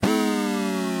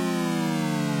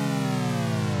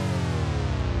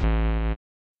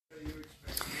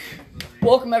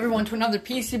Welcome everyone to another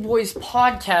PC Boys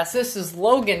podcast. This is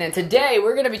Logan, and today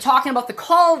we're going to be talking about the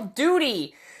Call of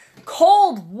Duty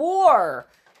Cold War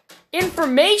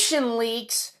information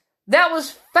leaks that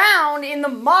was found in the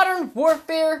Modern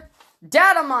Warfare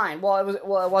data mine. Well, it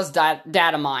was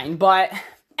data mine, but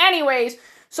anyways,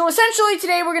 so essentially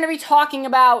today we're going to be talking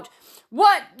about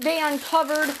what they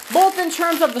uncovered, both in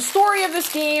terms of the story of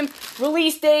this game,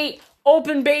 release date,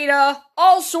 open beta,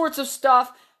 all sorts of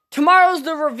stuff. Tomorrow's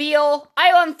the reveal.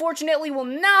 I unfortunately will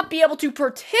not be able to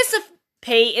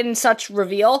participate in such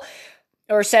reveal,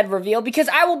 or said reveal, because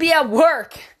I will be at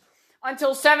work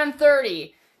until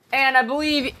 7:30. And I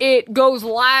believe it goes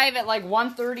live at like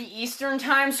 1:30 Eastern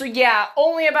time. So yeah,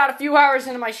 only about a few hours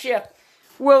into my shift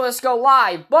will this go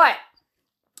live. But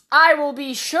I will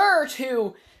be sure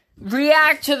to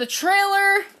react to the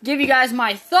trailer, give you guys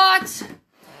my thoughts,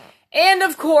 and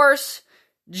of course,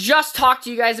 just talk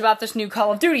to you guys about this new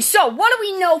Call of Duty. So, what do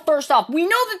we know first off? We know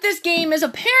that this game is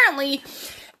apparently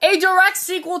a direct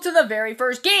sequel to the very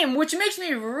first game, which makes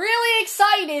me really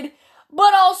excited,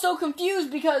 but also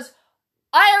confused because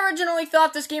I originally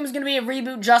thought this game was going to be a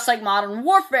reboot just like Modern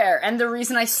Warfare. And the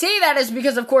reason I say that is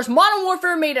because, of course, Modern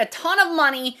Warfare made a ton of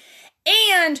money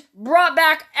and brought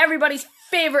back everybody's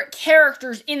favorite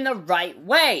characters in the right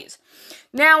ways.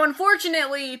 Now,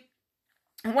 unfortunately,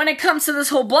 when it comes to this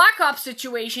whole Black Ops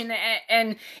situation,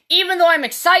 and even though I'm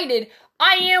excited,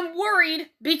 I am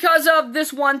worried because of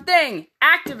this one thing,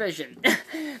 Activision.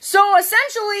 So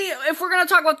essentially, if we're going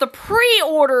to talk about the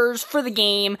pre-orders for the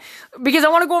game, because I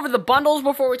want to go over the bundles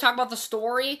before we talk about the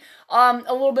story a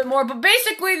little bit more, but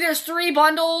basically there's 3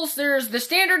 bundles. There's the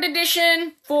standard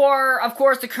edition for, of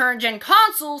course, the current gen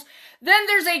consoles. Then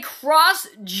there's a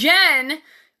cross-gen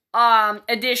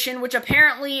edition, which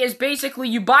apparently is basically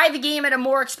you buy the game at a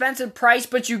more expensive price,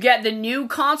 but you get the new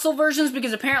console versions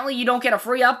because apparently you don't get a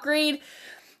free upgrade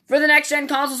for the next gen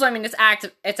consoles. I mean, it's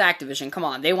Activision. Come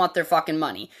on, they want their fucking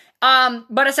money.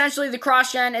 But essentially the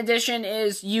cross-gen edition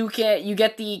is you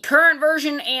get the current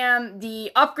version and the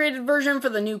upgraded version for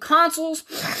the new consoles.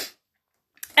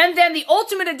 And then the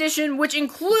Ultimate Edition, which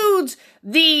includes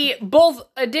the both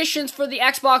editions for the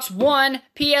Xbox One,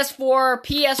 PS4,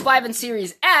 PS5, and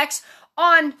Series X.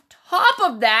 On top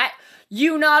of that,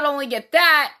 you not only get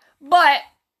that, but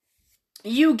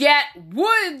you get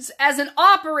Woods as an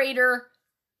operator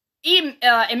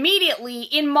immediately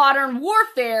in Modern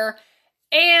Warfare,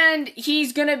 and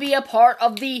he's gonna be a part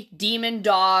of the Demon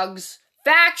Dogs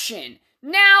faction.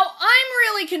 Now, I'm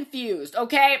really confused,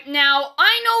 okay? Now,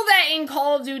 I know that in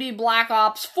Call of Duty Black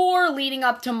Ops 4, leading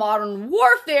up to Modern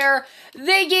Warfare,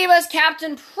 they gave us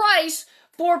Captain Price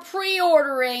for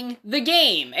pre-ordering the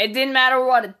game. It didn't matter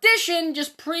what edition,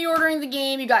 just pre-ordering the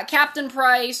game, you got Captain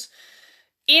Price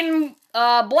in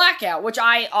Blackout, which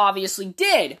I obviously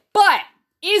did. But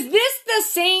is this the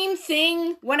same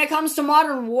thing when it comes to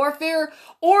Modern Warfare?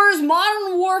 Or is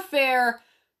Modern Warfare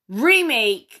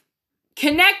Remake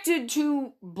connected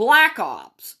to Black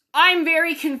Ops? I'm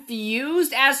very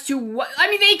confused as to what... I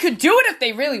mean, they could do it if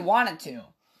they really wanted to.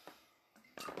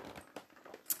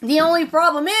 The only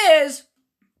problem is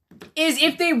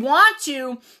if they want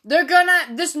to,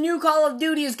 this new Call of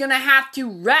Duty is gonna have to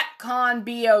retcon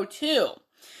BO2.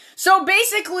 So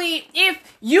basically,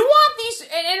 if you want these,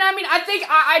 and I mean, I think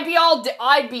I'd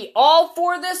be all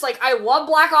for this. Like, I love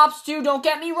Black Ops 2, don't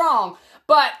get me wrong,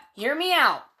 but hear me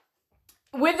out.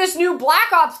 With this new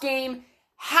Black Ops game,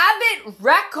 have it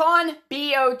retcon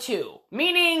BO2.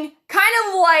 Meaning, kind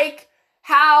of like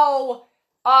how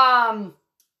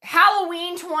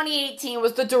Halloween 2018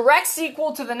 was the direct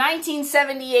sequel to the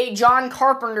 1978 John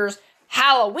Carpenter's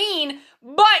Halloween,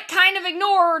 but kind of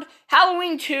ignored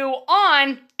Halloween 2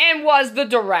 on and was the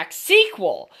direct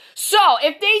sequel. So,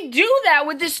 if they do that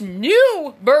with this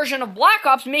new version of Black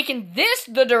Ops, making this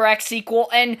the direct sequel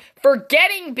and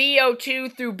forgetting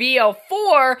BO2 through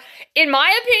BO4, in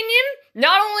my opinion,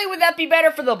 not only would that be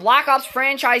better for the Black Ops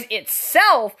franchise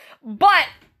itself, but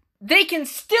they can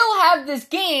still have this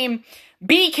game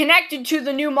be connected to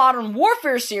the new Modern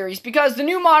Warfare series, because the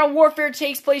new Modern Warfare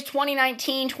takes place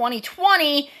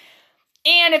 2019-2020,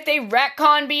 and if they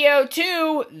retcon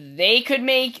BO2, they could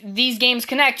make these games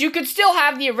connect. You could still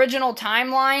have the original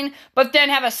timeline, but then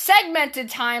have a segmented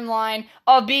timeline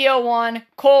of BO1,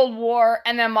 Cold War,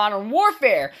 and then Modern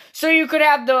Warfare. So you could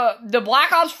have the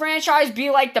Black Ops franchise be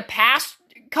like the past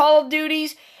Call of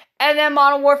Duties, and then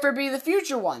Modern Warfare be the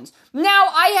future ones. Now,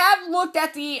 I have looked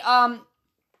at the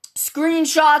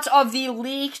screenshots of the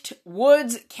leaked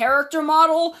Woods character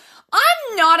model.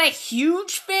 I'm not a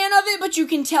huge fan of it, but you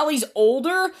can tell he's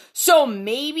older, so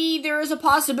maybe there is a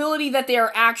possibility that they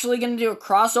are actually going to do a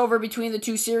crossover between the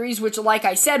two series, which, like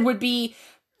I said, would be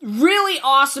really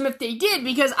awesome if they did,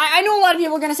 because I know a lot of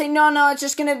people are going to say, no, it's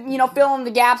just going to, fill in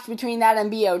the gaps between that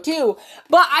and BO2,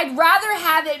 but I'd rather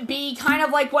have it be kind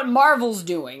of like what Marvel's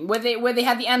doing, where they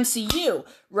have the MCU,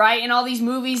 right, and all these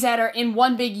movies that are in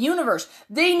one big universe.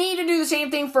 They need to do the same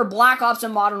thing for Black Ops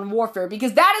and Modern Warfare,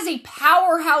 because that is a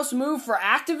powerhouse move for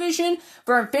Activision,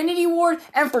 for Infinity Ward,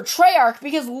 and for Treyarch,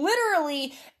 because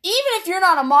literally, even if you're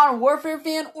not a Modern Warfare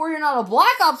fan or you're not a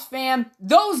Black Ops fan,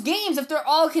 those games, if they're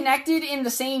all connected in the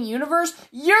same universe,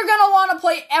 you're gonna want to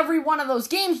play every one of those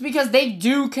games because they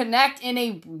do connect in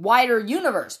a wider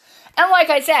universe. And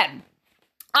like I said,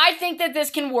 I think that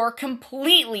this can work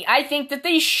completely. I think that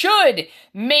they should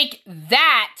make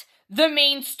that the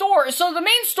main story. So the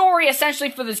main story essentially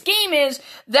for this game is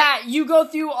that you go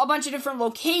through a bunch of different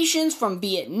locations from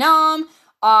Vietnam,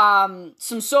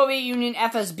 some Soviet Union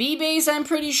FSB base, I'm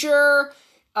pretty sure,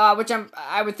 which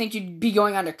I would think you'd be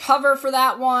going undercover for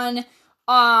that one.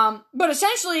 But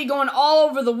essentially going all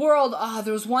over the world.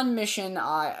 There was one mission,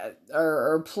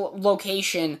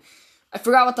 location. I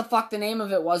forgot what the fuck the name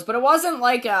of it was, but it wasn't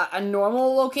like a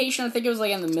normal location. I think it was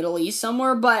like in the Middle East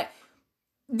somewhere, but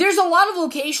there's a lot of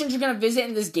locations you're gonna visit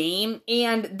in this game,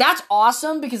 and that's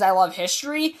awesome because I love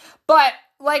history, but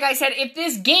like I said, if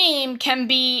this game can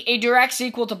be a direct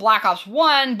sequel to Black Ops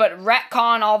 1, but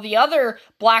retcon all the other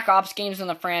Black Ops games in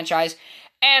the franchise,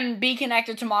 and be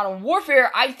connected to Modern Warfare,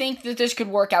 I think that this could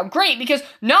work out great, because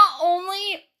not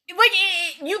only,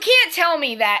 you can't tell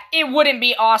me that it wouldn't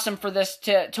be awesome for this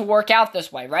to work out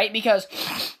this way, right? Because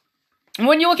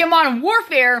when you look at Modern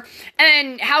Warfare,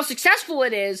 and how successful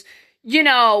it is,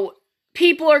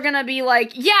 people are gonna be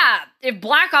like, yeah, if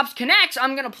Black Ops connects,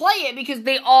 I'm gonna play it because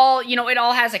they all, it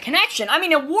all has a connection. I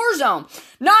mean, in Warzone,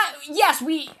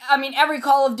 every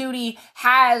Call of Duty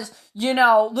has,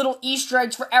 little Easter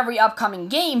eggs for every upcoming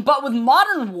game, but with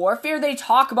Modern Warfare, they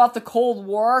talk about the Cold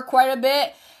War quite a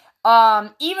bit,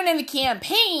 even in the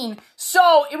campaign,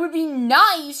 so it would be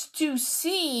nice to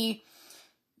see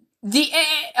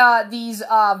these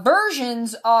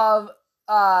versions of,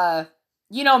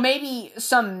 maybe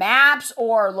some maps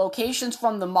or locations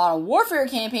from the Modern Warfare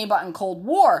campaign, but in Cold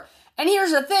War. And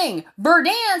here's the thing,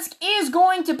 Verdansk is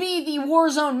going to be the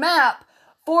Warzone map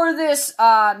for this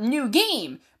new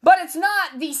game, but it's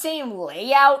not the same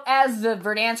layout as the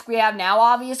Verdansk we have now,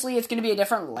 obviously. It's going to be a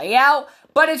different layout,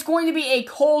 but it's going to be a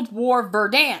Cold War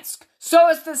Verdansk. So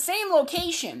it's the same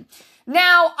location.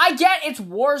 Now, I get it's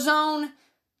Warzone,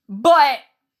 but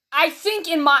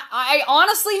I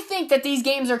honestly think that these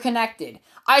games are connected.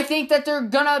 I think that they're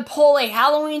gonna pull a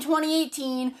Halloween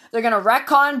 2018, they're gonna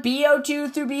retcon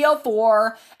BO2 through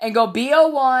BO4, and go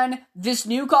BO1, this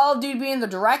new Call of Duty being the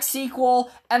direct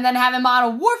sequel, and then having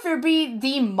Modern Warfare be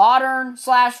the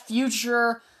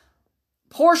modern/future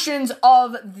portions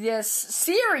of this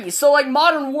series. So,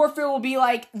 Modern Warfare will be,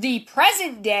 the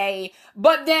present day,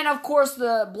 but then, of course,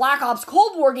 the Black Ops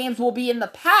Cold War games will be in the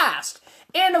past.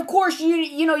 And of course,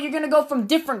 you're gonna go from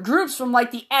different groups, from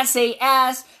the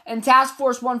SAS and Task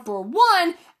Force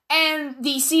 141 and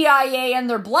the CIA and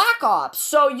their Black Ops.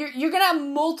 So you're gonna have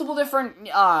multiple different,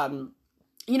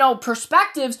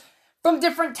 perspectives from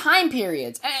different time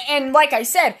periods. And like I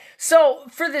said, so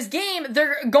for this game,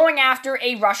 they're going after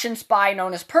a Russian spy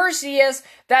known as Perseus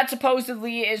that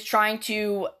supposedly is trying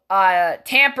to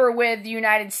tamper with the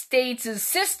United States'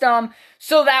 system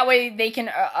so that way they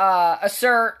can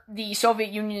assert the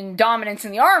Soviet Union dominance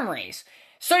in the arms race.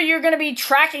 So you're going to be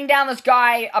tracking down this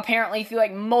guy apparently through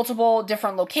multiple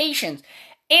different locations.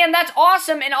 And that's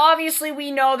awesome, and obviously we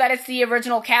know that it's the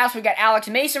original cast. We got Alex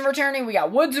Mason returning, we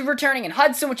got Woods returning, and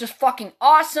Hudson, which is fucking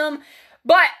awesome.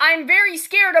 But I'm very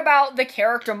scared about the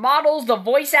character models, the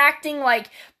voice acting.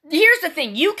 Here's the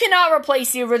thing, you cannot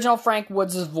replace the original Frank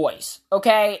Woods' voice,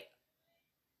 okay?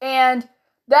 And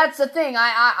that's the thing,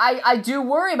 I do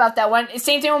worry about that.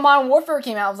 Same thing when Modern Warfare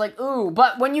came out, I was like, ooh,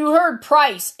 but when you heard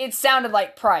Price, it sounded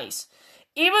like Price.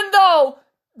 Even though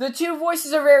the two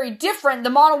voices are very different, the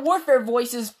Modern Warfare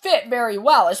voices fit very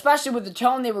well, especially with the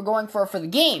tone they were going for the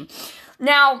game.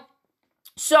 Now,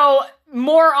 so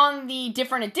more on the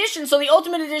different editions. So the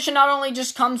Ultimate Edition not only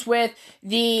just comes with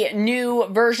the new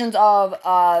versions of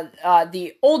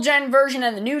the old gen version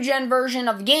and the new gen version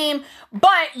of the game,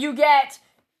 but you get,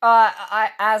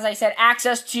 as I said,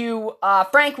 access to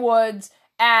Frank Woods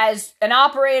as an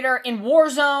operator in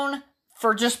Warzone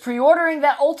for just pre-ordering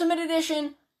that Ultimate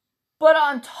Edition. But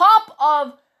on top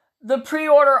of the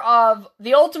pre-order of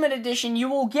the Ultimate Edition, you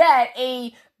will get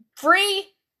a free,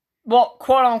 well,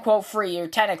 quote-unquote free, you're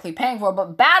technically paying for it,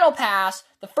 but Battle Pass,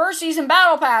 the first season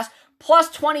Battle Pass,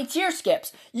 plus 20 tier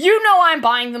skips. You know I'm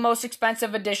buying the most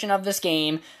expensive edition of this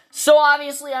game, so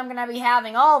obviously I'm going to be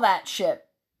having all that shit.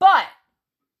 But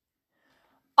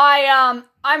I'm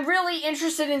really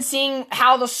interested in seeing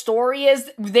how the story is.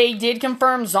 They did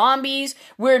confirm zombies.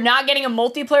 We're not getting a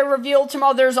multiplayer reveal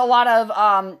tomorrow. There's been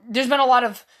a lot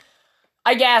of,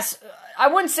 I guess, I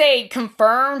wouldn't say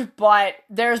confirmed, but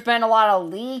there's been a lot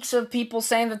of leaks of people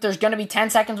saying that there's going to be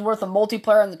 10 seconds worth of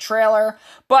multiplayer in the trailer,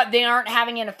 but they aren't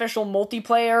having an official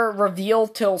multiplayer reveal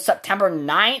till September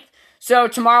 9th. So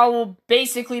tomorrow we'll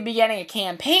basically be getting a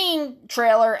campaign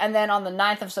trailer, and then on the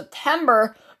 9th of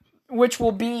September, which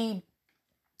will be,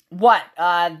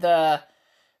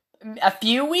 a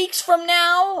few weeks from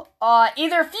now?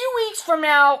 Either a few weeks from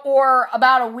now or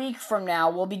about a week from now,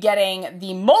 we'll be getting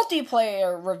the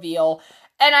multiplayer reveal,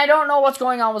 and I don't know what's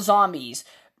going on with zombies.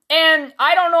 And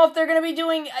I don't know if they're going to be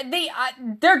doing,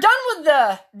 they're done with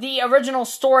the original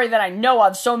story that I know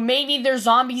of, so maybe their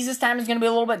zombies this time is going to be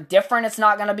a little bit different. It's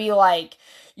not going to be like,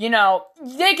 they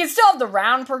can still have the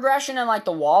round progression and like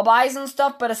the wall buys and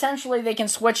stuff, but essentially they can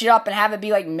switch it up and have it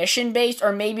be like mission based,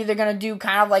 or maybe they're going to do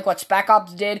kind of like what Spec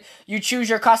Ops did. You choose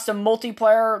your custom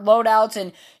multiplayer loadouts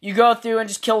and you go through and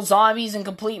just kill zombies and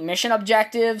complete mission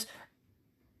objectives,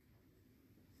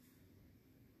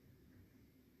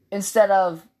 instead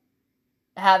of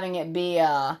having it be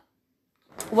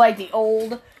like the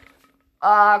old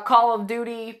Call of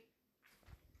Duty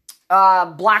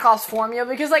Black Ops formula,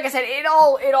 because like I said, it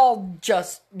all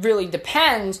just really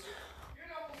depends.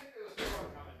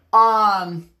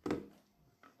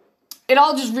 It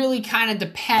all just really kind of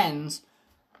depends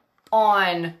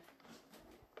on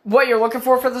what you're looking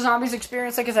for the zombies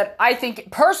experience. Like I said, I think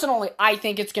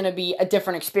it's going to be a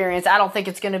different experience. I don't think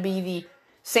it's going to be the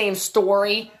same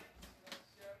story.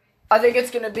 I think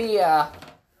it's going to be a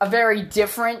very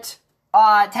different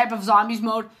type of zombies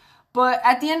mode. But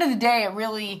at the end of the day, it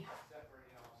really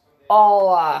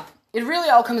all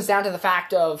comes down to the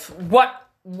fact of what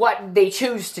they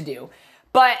choose to do.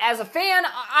 But as a fan,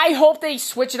 I hope they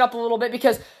switch it up a little bit,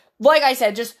 because, like I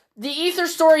said, just the Ether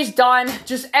story's done.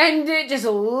 Just end it. Just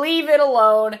leave it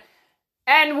alone.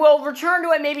 And we'll return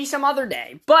to it maybe some other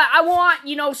day. But I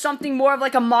want, something more of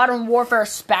like a Modern Warfare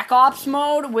Spec Ops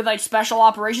mode with like special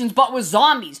operations, but with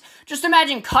zombies. Just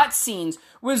imagine cutscenes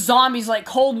with zombies, like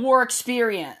Cold War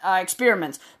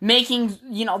experiments, making,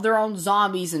 their own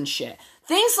zombies and shit.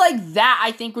 Things like that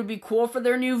I think would be cool for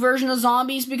their new version of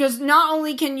zombies, because not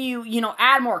only can you,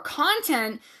 add more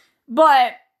content,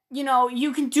 but,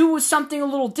 you can do something a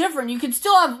little different. You could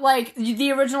still have like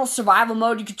the original survival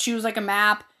mode. You could choose like a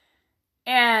map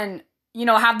and,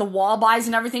 have the wall buys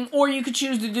and everything, or you could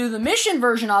choose to do the mission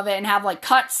version of it and have like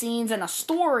cutscenes and a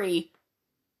story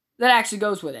that actually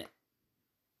goes with it.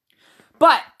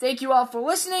 But thank you all for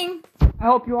listening. I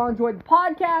hope you all enjoyed the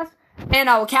podcast, and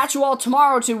I will catch you all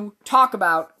tomorrow to talk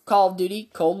about Call of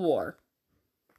Duty Cold War.